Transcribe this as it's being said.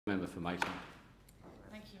Member for Maitland.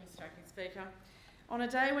 Thank you, Mr Acting Speaker. On a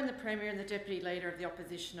day when the Premier and the Deputy Leader of the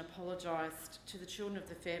Opposition apologised to the children of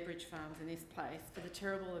the Fairbridge Farms in this place for the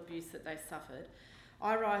terrible abuse that they suffered,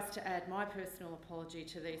 I rise to add my personal apology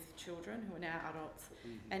to these children who are now adults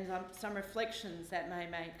and some reflections that may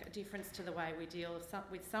make a difference to the way we deal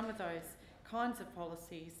with some of those kinds of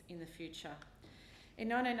policies in the future. In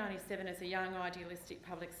 1997, as a young idealistic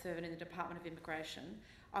public servant in the Department of Immigration,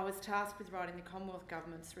 I was tasked with writing the Commonwealth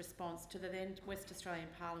Government's response to the then West Australian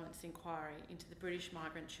Parliament's inquiry into the British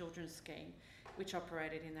Migrant Children's Scheme, which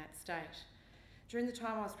operated in that state. During the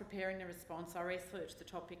time I was preparing the response, I researched the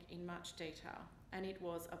topic in much detail, and it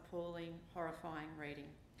was appalling, horrifying reading.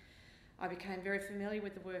 I became very familiar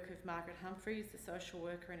with the work of Margaret Humphreys, the social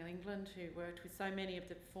worker in England who worked with so many of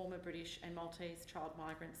the former British and Maltese child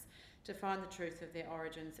migrants to find the truth of their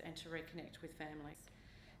origins and to reconnect with families.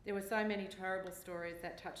 There were so many terrible stories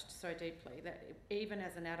that touched so deeply that even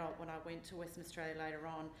as an adult, when I went to Western Australia later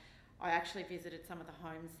on, I actually visited some of the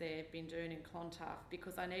homes there, Bindoon and Clontarf,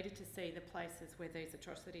 because I needed to see the places where these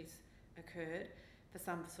atrocities occurred for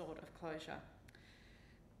some sort of closure.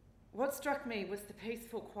 What struck me was the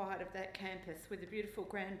peaceful quiet of that campus with the beautiful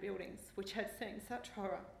grand buildings which had seen such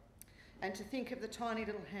horror, and to think of the tiny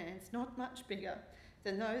little hands, not much bigger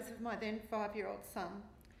than those of my then 5-year-old son,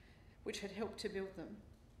 which had helped to build them.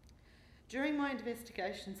 During my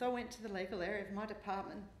investigations, I went to the legal area of my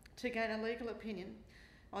department to gain a legal opinion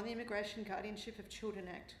on the Immigration Guardianship of Children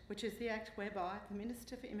Act, which is the act whereby the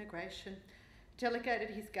Minister for Immigration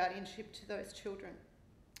delegated his guardianship to those children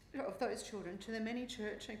to the many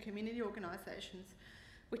church and community organisations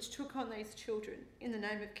which took on these children in the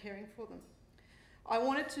name of caring for them. I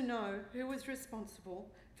wanted to know who was responsible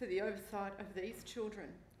for the oversight of these children,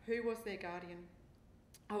 who was their guardian.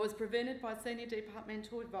 I was prevented by senior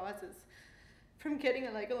departmental advisors from getting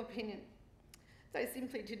a legal opinion. They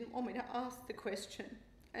simply didn't want me to ask the question,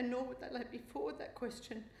 and nor would they let me forward that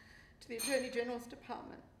question to the Attorney General's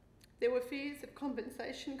Department. There were fears of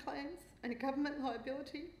compensation claims and government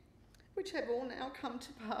liability, which have all now come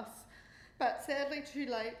to pass, but sadly too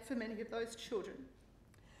late for many of those children.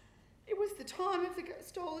 It was the time of the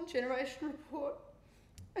Stolen Generation report,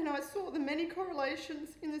 and I saw the many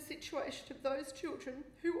correlations in the situation of those children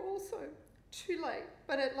who also, too late,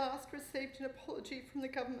 but at last received an apology from the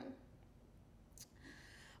government.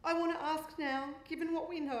 I want to ask now, given what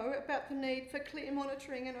we know about the need for clear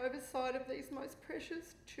monitoring and oversight of these most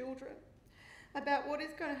precious children, about what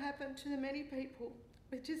is going to happen to the many people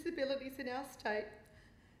with disabilities in our state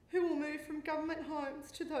who will move from government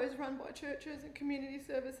homes to those run by churches and community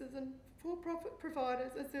services and for-profit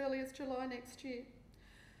providers as early as July next year.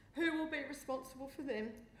 Who will be responsible for them?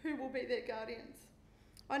 Who will be their guardians?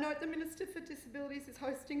 I note the Minister for Disabilities is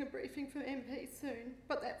hosting a briefing for MPs soon,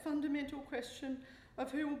 but that fundamental question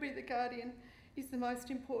of who will be the guardian is the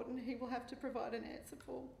most important he will have to provide an answer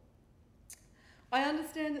for. I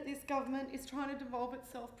understand that this government is trying to devolve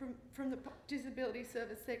itself from the disability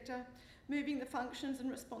service sector, moving the functions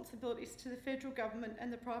and responsibilities to the federal government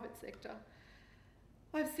and the private sector.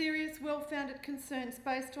 I have serious, well-founded concerns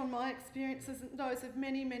based on my experiences and those of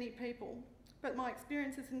many, many people, but my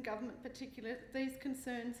experiences in government particularly, that these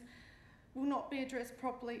concerns will not be addressed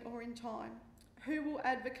properly or in time. Who will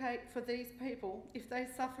advocate for these people if they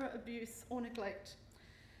suffer abuse or neglect?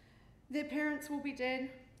 Their parents will be dead,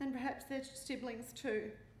 and perhaps their siblings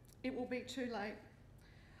too. It will be too late.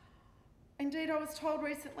 Indeed, I was told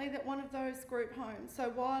recently that one of those group homes, so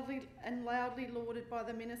widely and loudly lauded by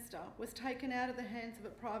the Minister, was taken out of the hands of a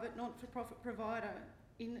private not-for-profit provider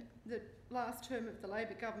in the last term of the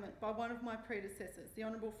Labor government by one of my predecessors, the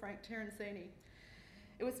Honourable Frank Terenzini.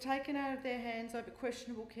 It was taken out of their hands over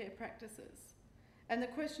questionable care practices. And the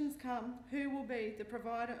questions come, who will be the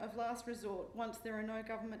provider of last resort once there are no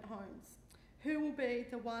government homes? Who will be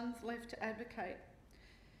the ones left to advocate?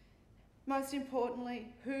 Most importantly,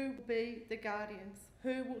 who will be the guardians?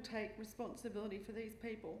 Who will take responsibility for these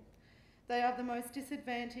people? They are the most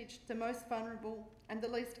disadvantaged, the most vulnerable, and the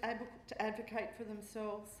least able to advocate for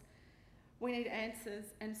themselves. We need answers,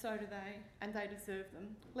 and so do they, and they deserve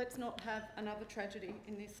them. Let's not have another tragedy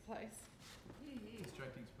in this place. Mr.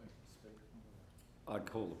 Acting Speaker. I'd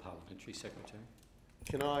call the Parliamentary Secretary.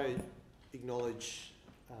 Can I acknowledge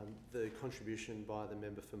the contribution by the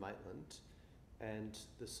member for Maitland and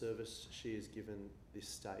the service she has given this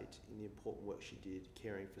state in the important work she did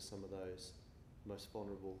caring for some of those most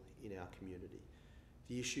vulnerable in our community.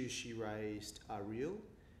 The issues she raised are real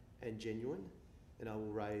and genuine, and I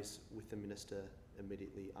will raise with the Minister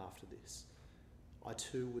immediately after this. I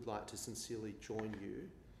too would like to sincerely join you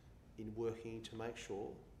in working to make sure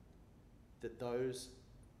that those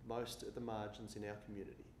most at the margins in our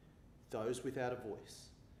community those without a voice,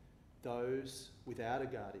 those without a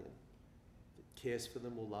guardian that cares for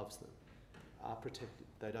them or loves them, are protected.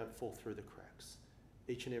 They don't fall through the cracks.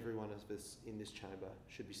 Each and every one of us in this chamber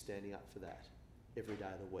should be standing up for that every day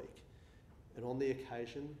of the week. And on the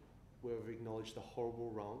occasion where we've acknowledged the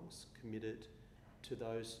horrible wrongs committed to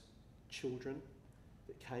those children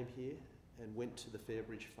that came here and went to the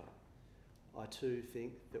Fairbridge Farm, I too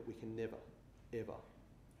think that we can never, ever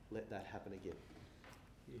let that happen again.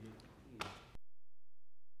 Yeah.